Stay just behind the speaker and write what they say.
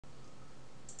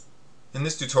In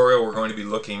this tutorial, we're going to be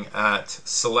looking at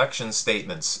selection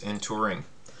statements in Turing.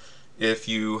 If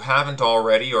you haven't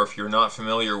already, or if you're not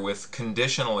familiar with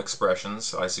conditional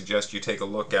expressions, I suggest you take a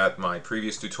look at my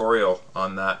previous tutorial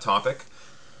on that topic.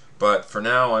 But for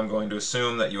now, I'm going to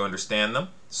assume that you understand them.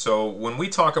 So when we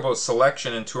talk about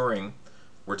selection in Turing,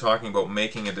 we're talking about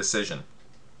making a decision.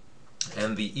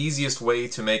 And the easiest way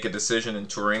to make a decision in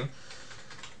Turing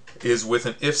is with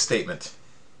an if statement.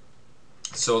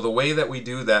 So the way that we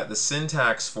do that, the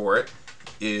syntax for it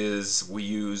is we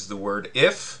use the word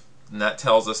if, and that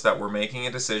tells us that we're making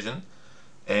a decision.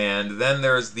 And then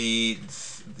there's the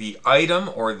item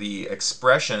or the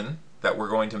expression that we're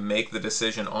going to make the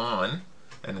decision on.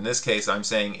 And in this case, I'm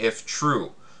saying if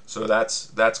true. So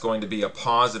that's going to be a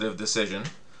positive decision.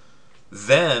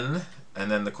 Then,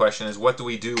 and then the question is, what do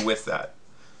we do with that?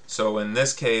 So in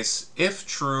this case, if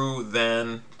true,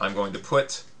 then I'm going to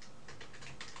put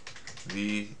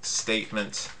the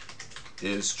statement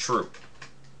is true.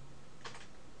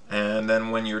 And then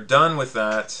when you're done with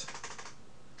that,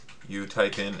 you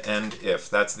type in end if.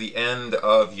 That's the end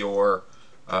of your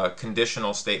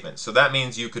conditional statement. So that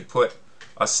means you could put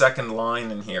a second line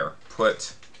in here.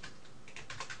 Put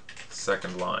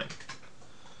second line.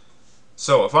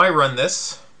 So if I run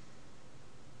this,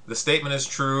 the statement is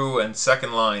true and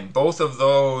second line. Both of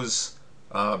those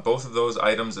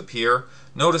items appear.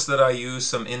 Notice that I use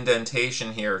some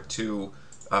indentation here to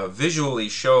visually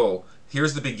show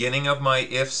here's the beginning of my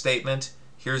if statement,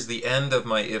 here's the end of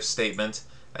my if statement,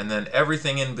 and then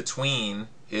everything in between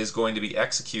is going to be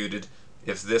executed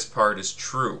if this part is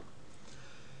true.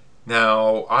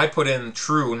 Now, I put in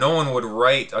true. No one would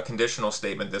write a conditional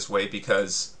statement this way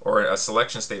because, or a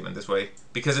selection statement this way,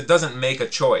 because it doesn't make a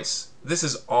choice. This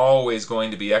is always going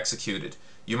to be executed.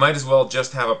 You might as well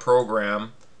just have a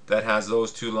program that has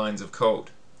those two lines of code.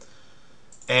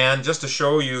 And just to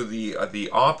show you the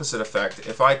opposite effect,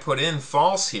 if I put in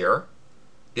false here,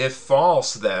 if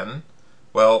false then,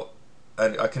 well,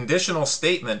 a conditional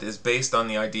statement is based on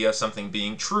the idea of something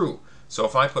being true. So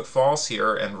if I put false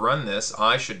here and run this,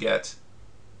 I should get,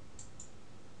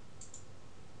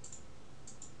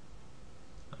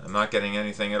 I'm not getting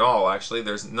anything at all actually.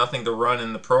 There's nothing to run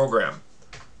in the program.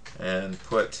 And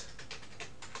put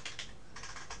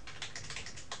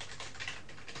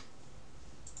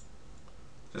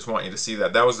just want you to see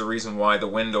that. That was the reason why the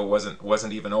window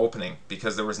wasn't even opening,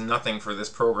 because there was nothing for this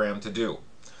program to do.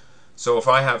 So if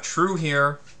I have true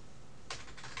here,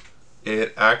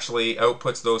 it actually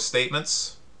outputs those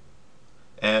statements.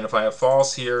 And if I have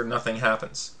false here, nothing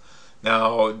happens.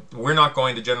 Now, we're not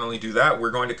going to generally do that. We're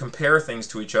going to compare things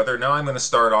to each other. Now I'm going to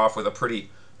start off with a pretty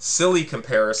silly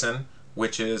comparison,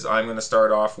 which is I'm going to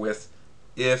start off with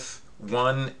if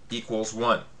 1 equals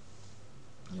 1.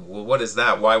 Well, what is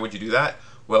that? Why would you do that?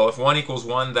 Well, if 1 equals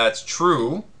 1, that's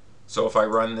true. So if I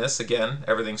run this, again,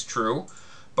 everything's true.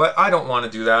 But I don't want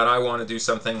to do that. I want to do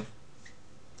something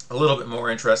a little bit more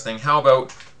interesting. How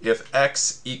about if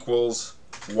x equals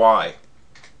y?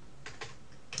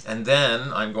 And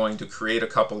then I'm going to create a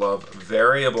couple of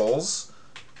variables,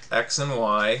 x and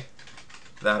y,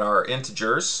 that are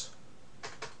integers.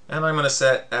 And I'm going to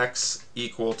set x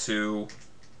equal to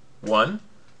 1.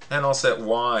 And I'll set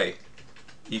y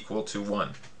equal to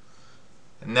 1.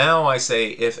 Now I say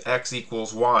if x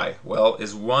equals y. Well,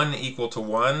 is 1 equal to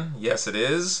 1? Yes, it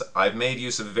is. I've made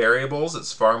use of variables.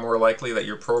 It's far more likely that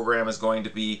your program is going to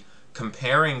be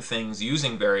comparing things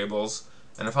using variables.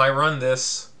 And if I run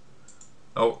this,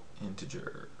 oh,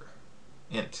 integer,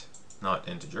 int, not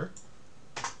integer.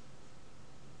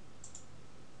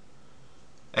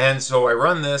 And so I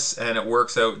run this and it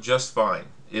works out just fine.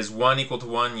 Is 1 equal to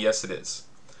 1? Yes, it is.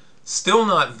 Still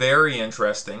not very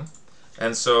interesting.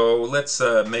 And so let's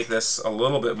make this a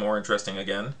little bit more interesting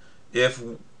again. If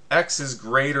x is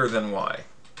greater than y.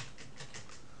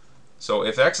 So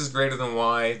if x is greater than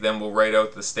y, then we'll write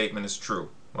out the statement is true.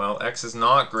 Well, x is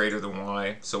not greater than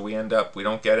y, so we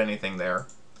don't get anything there.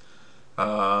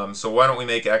 So why don't we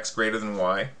make x greater than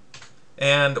y?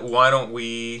 And why don't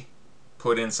we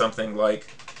put in something like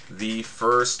the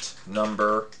first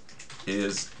number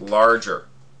is larger?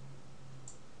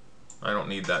 I don't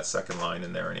need that second line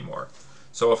in there anymore.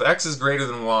 So if x is greater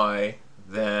than y,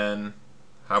 then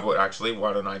how about actually,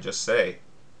 why don't I just say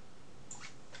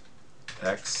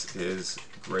x is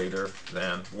greater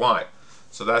than y?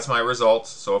 So that's my result.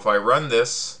 So if I run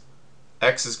this,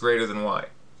 x is greater than y.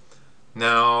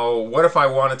 Now, what if I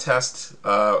want to test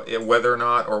whether or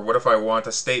not, or what if I want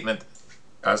a statement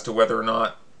as to whether or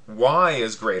not y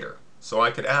is greater? So I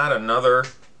could add another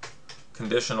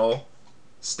conditional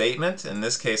statement. In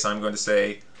this case, I'm going to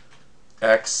say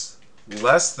x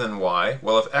less than y.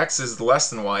 Well, if x is less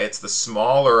than y, it's the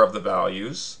smaller of the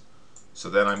values. So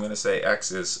then I'm going to say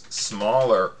x is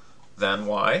smaller than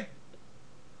y.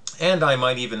 And I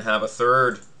might even have a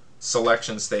third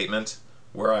selection statement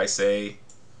where I say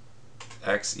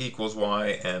x equals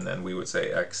y, and then we would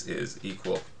say x is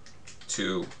equal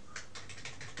to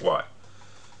y.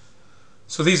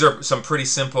 So these are some pretty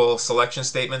simple selection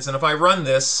statements, and if I run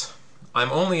this,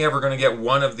 I'm only ever going to get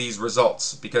one of these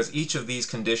results because each of these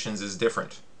conditions is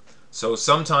different. So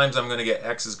sometimes I'm going to get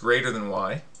x is greater than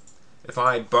y. If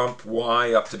I bump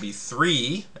y up to be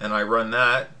 3 and I run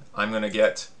that, I'm going to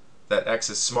get that x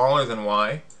is smaller than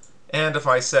y. And if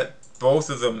I set both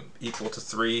of them equal to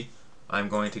 3, I'm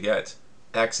going to get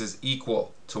x is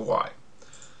equal to y.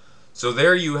 So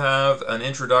there you have an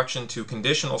introduction to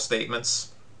conditional statements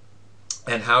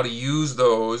and how to use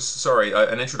those,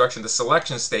 an introduction to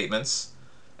selection statements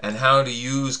and how to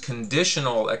use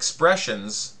conditional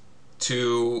expressions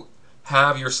to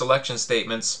have your selection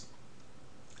statements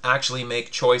actually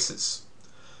make choices.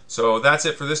 So that's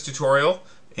it for this tutorial.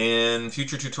 In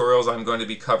future tutorials, I'm going to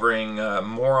be covering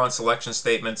more on selection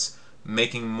statements,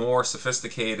 making more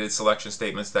sophisticated selection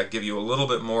statements that give you a little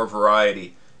bit more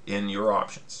variety in your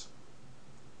options.